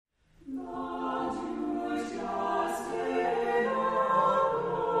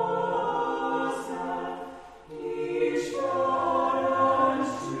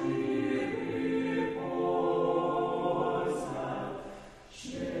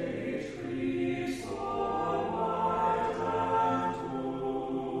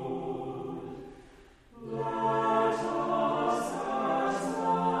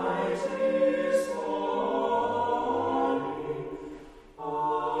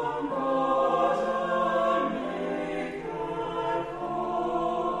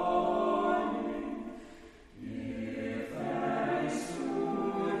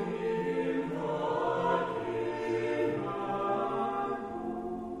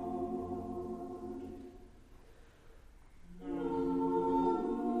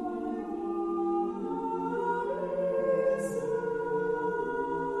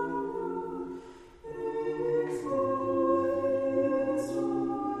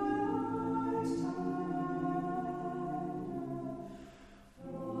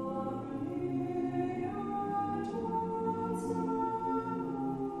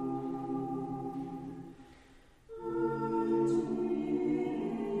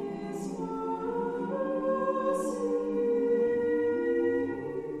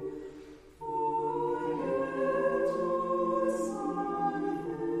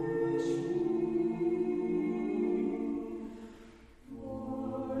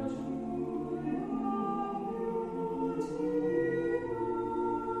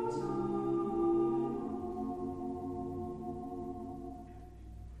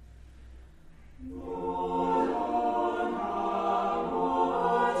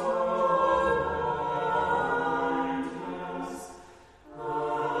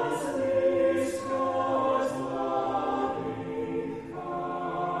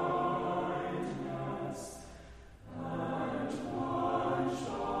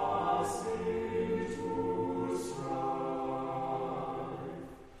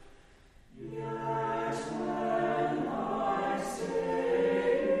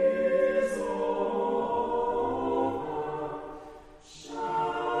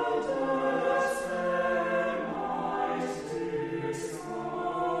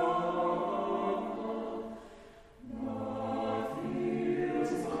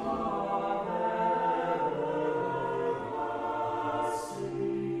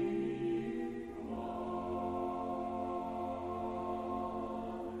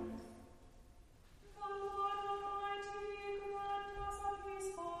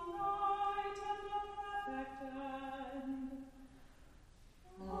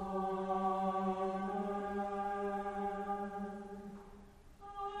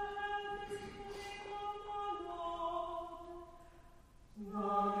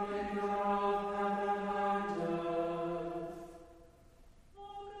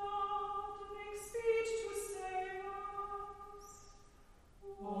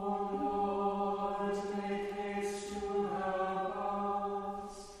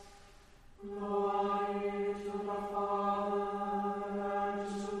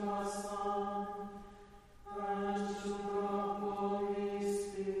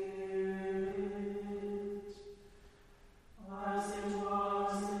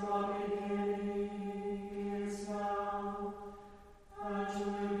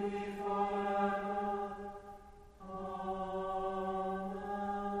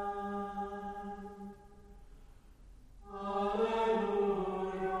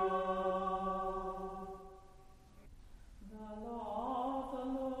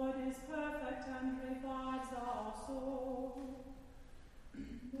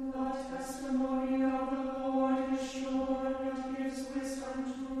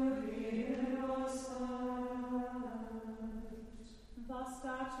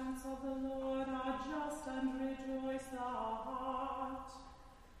statutes of the Lord are just, and rejoice the heart.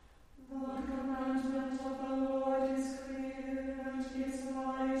 The commandment of the Lord is clear, and his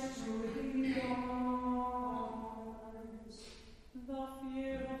light to the eyes. The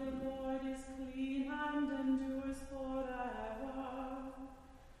fear of the Lord is clean and endures forever.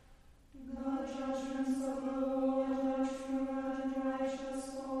 The judgments of the Lord are true and righteous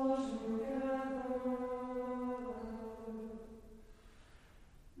altogether.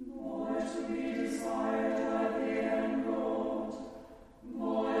 More to be desired are they than gold,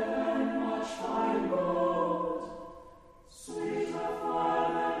 more than much fine gold, sweeter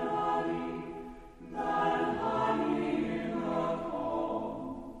far than honey in the comb.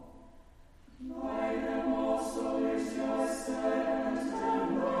 By them also is your servant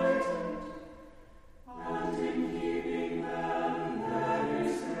enlightened, and in keeping them there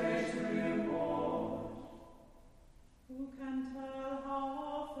is great reward. Who can tell how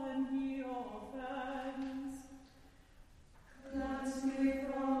often he offends? Cleanse me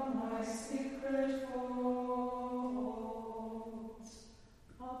from my secret faults.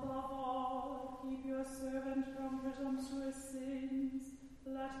 Above all, keep your servant from presumptuous sins.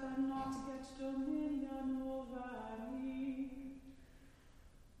 Let them not get dominion over me.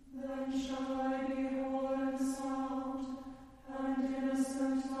 Then shall I be whole and sound, and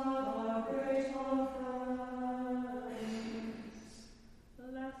innocent of a great offense.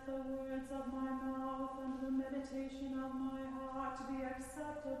 Let the words of my mouth and the meditation of my heart be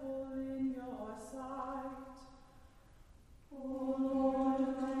acceptable in your sight. O Lord,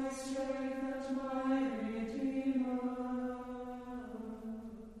 my strength and my Redeemer.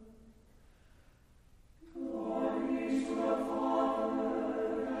 Glory to the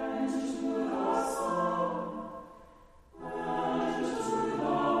Father, and to the Son, and to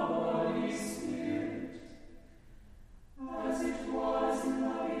the Holy Spirit, as it was in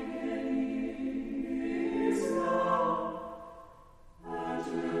the beginning, is now, and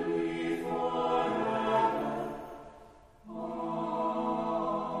will be forever.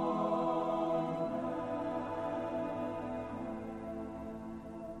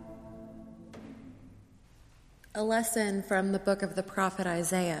 A lesson from the book of the prophet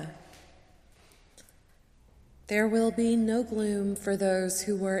Isaiah. There will be no gloom for those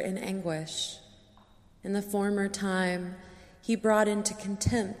who were in anguish. In the former time, he brought into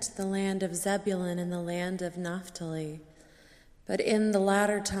contempt the land of Zebulun and the land of Naphtali. But in the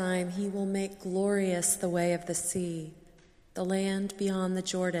latter time, he will make glorious the way of the sea, the land beyond the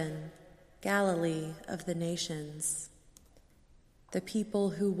Jordan, Galilee of the nations. The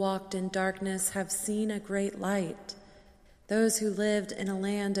people who walked in darkness have seen a great light. Those who lived in a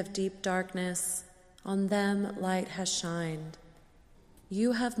land of deep darkness, on them light has shined.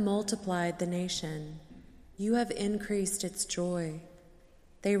 You have multiplied the nation. You have increased its joy.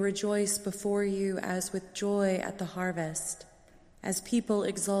 They rejoice before you as with joy at the harvest, as people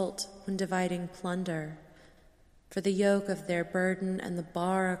exult when dividing plunder. For the yoke of their burden and the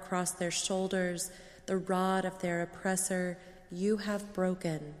bar across their shoulders, the rod of their oppressor, you have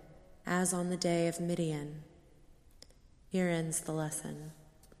broken, as on the day of Midian. Here ends the lesson.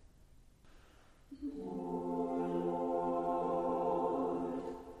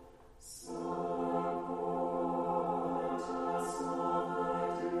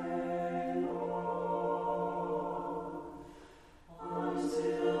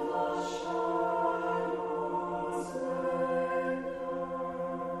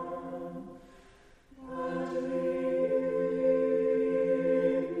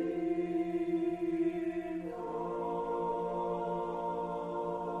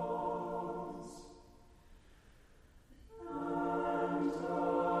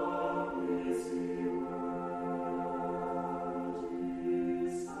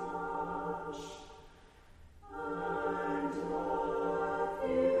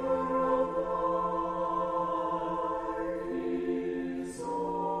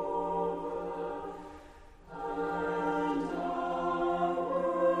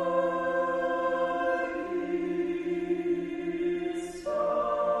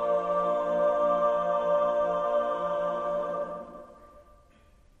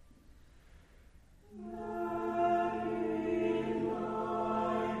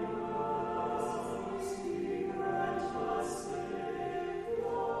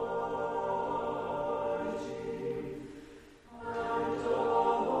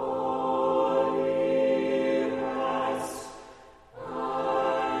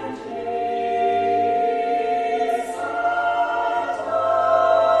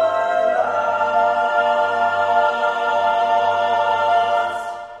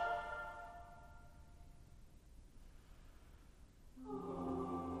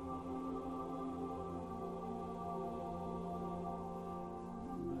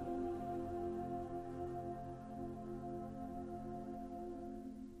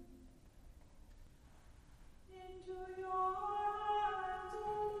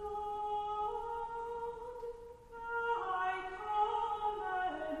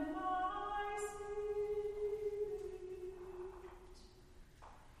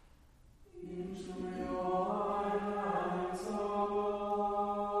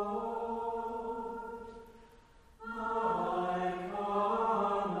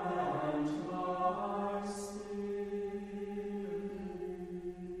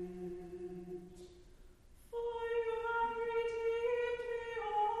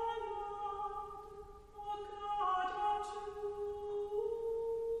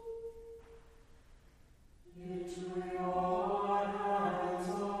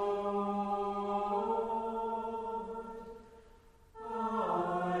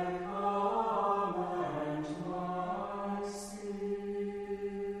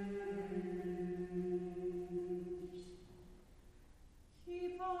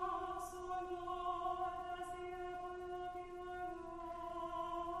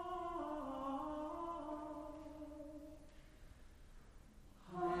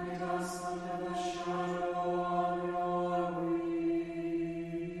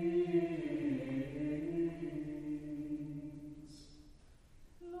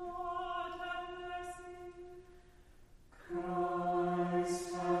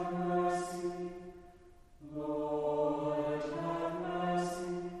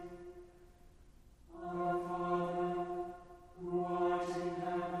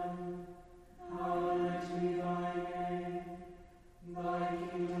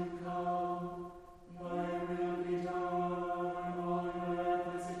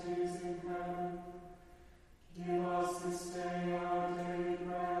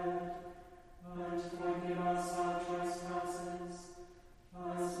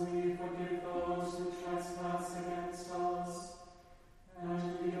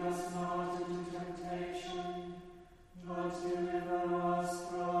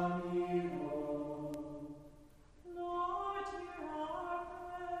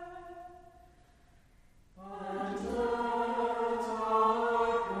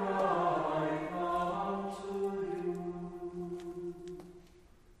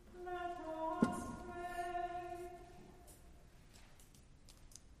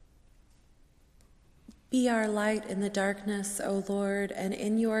 Be our light in the darkness, O Lord, and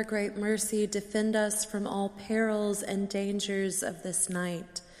in your great mercy defend us from all perils and dangers of this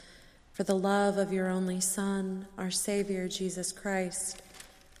night. For the love of your only Son, our Savior, Jesus Christ.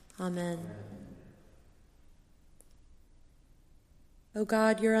 Amen. O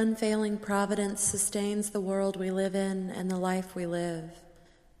God, your unfailing providence sustains the world we live in and the life we live.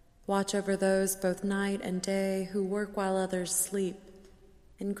 Watch over those both night and day who work while others sleep,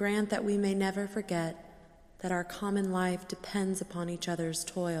 and grant that we may never forget that our common life depends upon each other's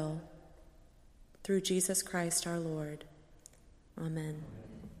toil. Through Jesus Christ our Lord. Amen.